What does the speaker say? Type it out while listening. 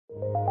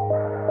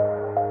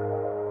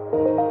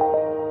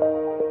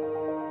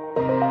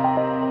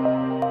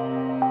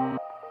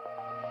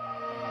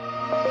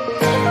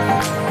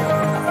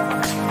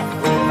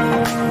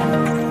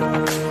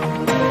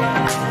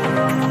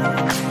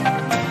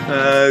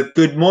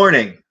Good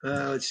morning.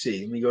 Let's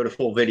see. Let me go to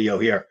full video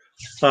here.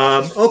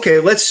 Okay,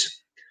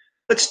 let's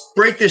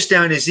break this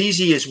down as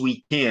easy as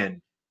we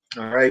can.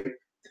 All right.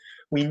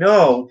 We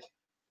know,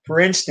 for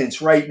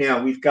instance, right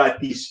now we've got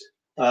these.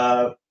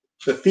 The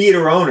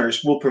theater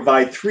owners will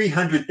provide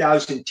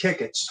 300,000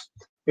 tickets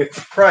if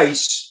the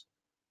price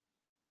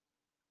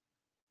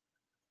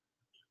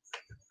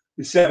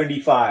is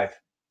 75.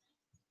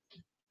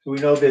 So we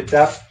know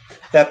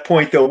that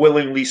point they'll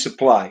willingly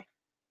supply.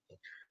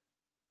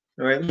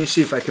 All right, let me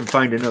see if I can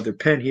find another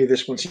pen here.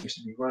 This one seems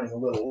to be running a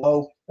little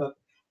low.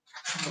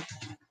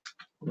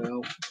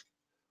 No,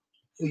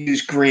 we'll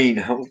use green.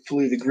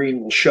 Hopefully the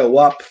green will show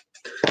up.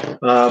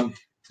 And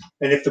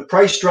if the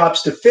price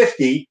drops to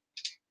 50,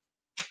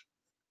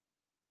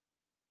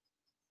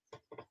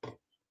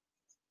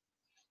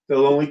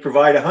 they'll only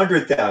provide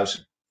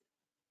 100,000.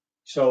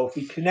 So if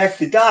we connect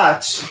the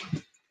dots,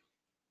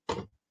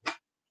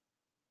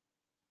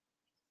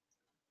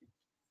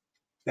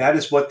 that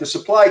is what the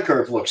supply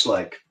curve looks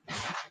like.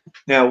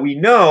 Now we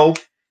know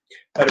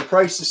at a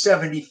price of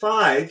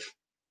 75,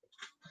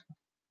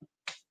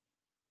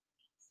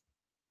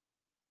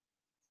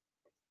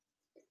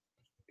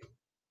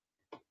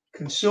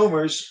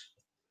 consumers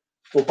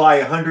will buy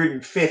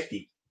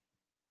 150.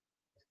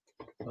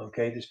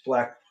 Okay, this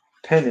black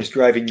pen is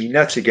driving me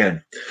nuts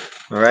again.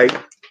 All right.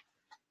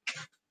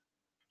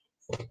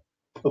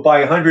 They'll buy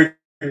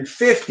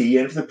 150,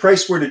 and if the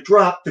price were to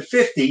drop to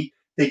 50,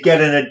 they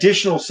get an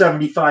additional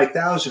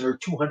 75,000 or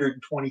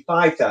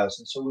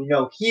 225,000. So we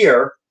know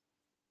here,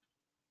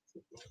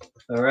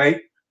 all right,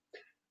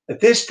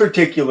 at this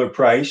particular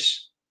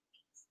price,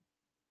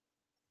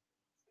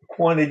 the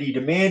quantity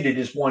demanded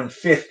is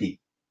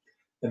 150,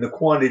 and the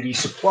quantity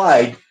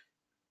supplied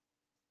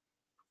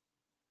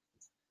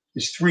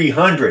is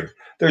 300.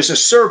 There's a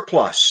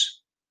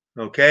surplus,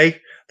 okay?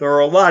 There are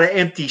a lot of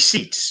empty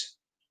seats,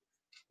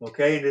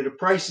 okay? And at a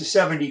price of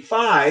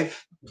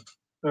 75,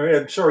 or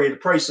I'm sorry, at a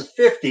price of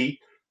 50,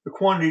 the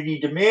quantity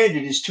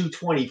demanded is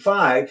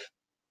 225.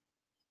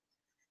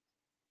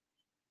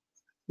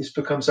 This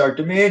becomes our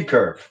demand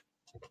curve.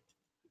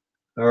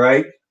 All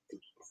right.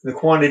 The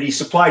quantity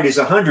supplied is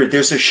 100.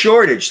 There's a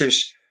shortage.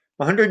 There's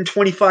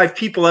 125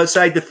 people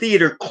outside the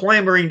theater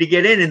clamoring to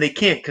get in, and they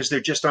can't because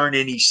there just aren't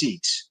any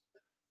seats.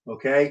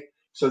 Okay.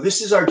 So this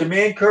is our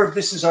demand curve.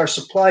 This is our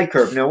supply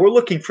curve. Now we're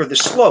looking for the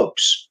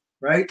slopes,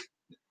 right?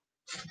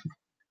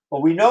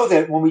 Well, we know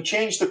that when we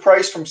change the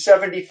price from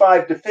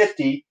 75 to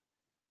 50,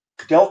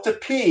 delta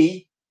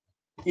P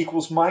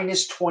equals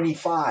minus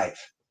 25.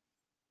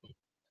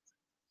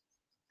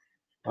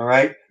 All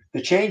right.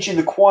 The change in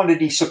the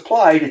quantity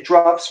supplied, it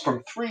drops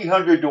from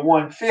 300 to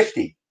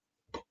 150.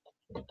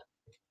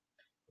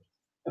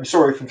 I'm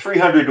sorry, from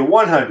 300 to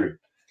 100.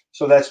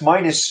 So that's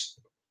minus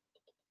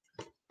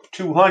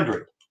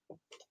 200.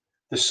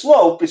 The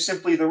slope is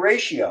simply the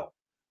ratio,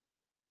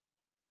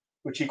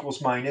 which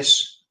equals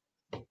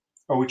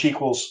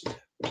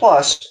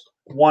plus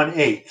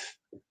 1/8.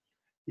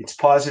 It's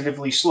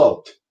positively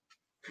sloped.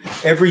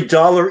 Every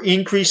dollar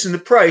increase in the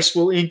price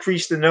will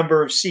increase the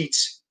number of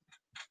seats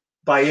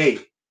by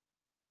 8.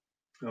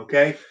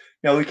 Okay,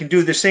 now we can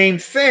do the same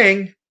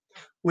thing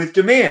with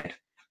demand.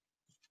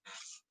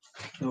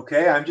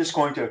 Okay, I'm just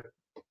going to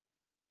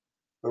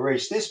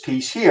erase this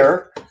piece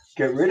here,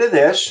 get rid of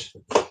this.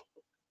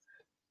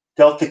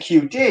 Delta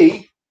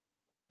QD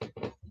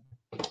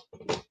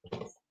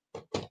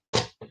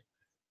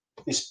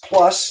is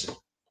plus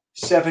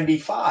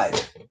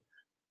 75.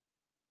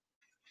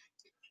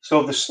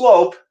 So the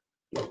slope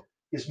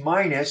is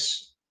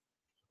minus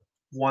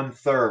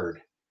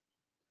 1/3.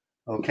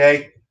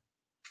 Okay?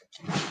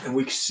 And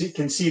we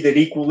can see that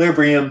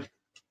equilibrium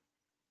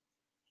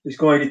is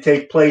going to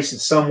take place at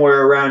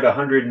somewhere around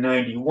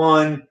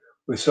 191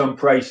 with some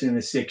price in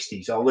the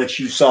 60s. I'll let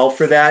you solve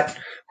for that.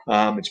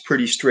 It's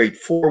pretty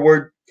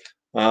straightforward.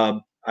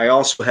 I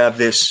also have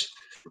this.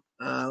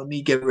 Let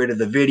me get rid of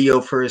the video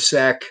for a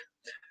sec.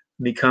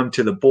 Let me come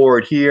to the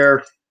board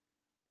here.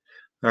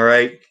 All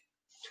right.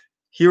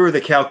 Here are the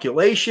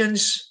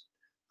calculations.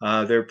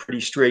 They're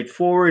pretty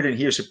straightforward. And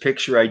here's a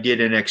picture I did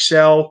in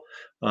Excel.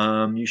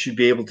 You should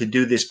be able to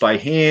do this by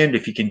hand.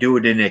 If you can do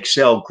it in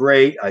Excel,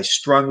 great. I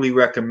strongly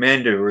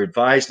recommend or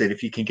advise that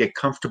if you can get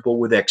comfortable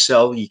with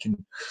Excel, you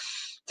can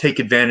take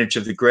advantage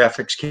of the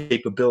graphics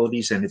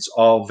capabilities, and it's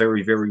all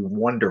very, very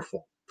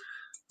wonderful.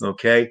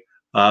 Okay.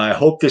 I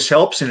hope this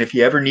helps. And if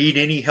you ever need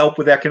any help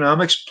with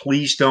economics,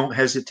 please don't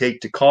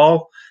hesitate to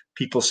call.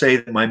 People say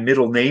that my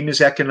middle name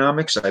is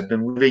economics. I've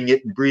been living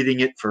it and breathing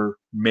it for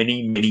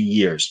many, many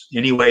years.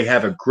 Anyway,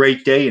 have a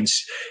great day. And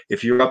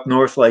if you're up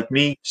north like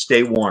me,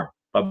 stay warm.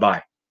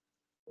 Bye-bye.